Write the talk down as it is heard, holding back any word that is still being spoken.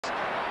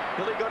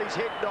Nearly got his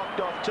head knocked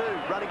off too.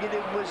 Running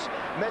into him was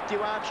Matthew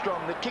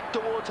Armstrong. The kick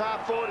towards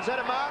half forward. Is that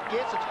a mark?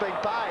 Yes, it's been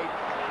paid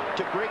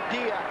to Greg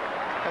Deere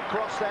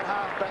across that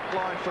half-back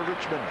line for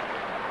Richmond.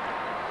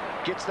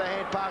 Gets the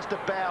hand pass to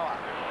Bauer.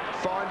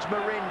 Finds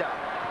Miranda.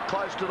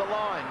 Close to the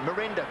line.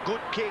 Miranda,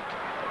 good kick.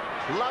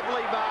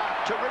 Lovely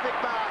mark. Terrific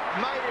mark.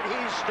 Made it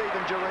his,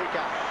 Stephen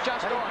Jurica.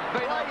 Just on.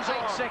 Been on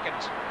 8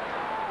 seconds.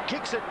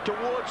 Kicks it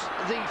towards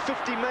the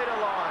 50-metre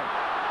line.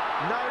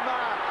 No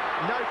mark.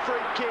 No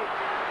free kick.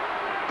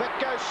 Back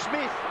goes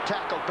Smith.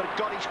 Tackled, but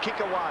got his kick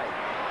away.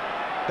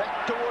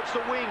 Back towards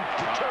the wing.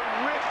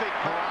 Terrific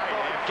mark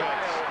by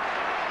Gale.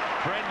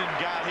 Brendon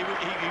Gale,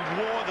 he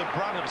wore the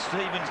brunt of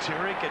Stephen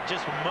Jurica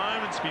just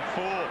moments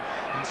before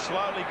and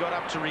slowly got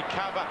up to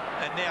recover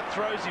and now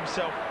throws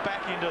himself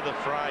back into the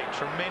fray.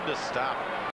 Tremendous stuff.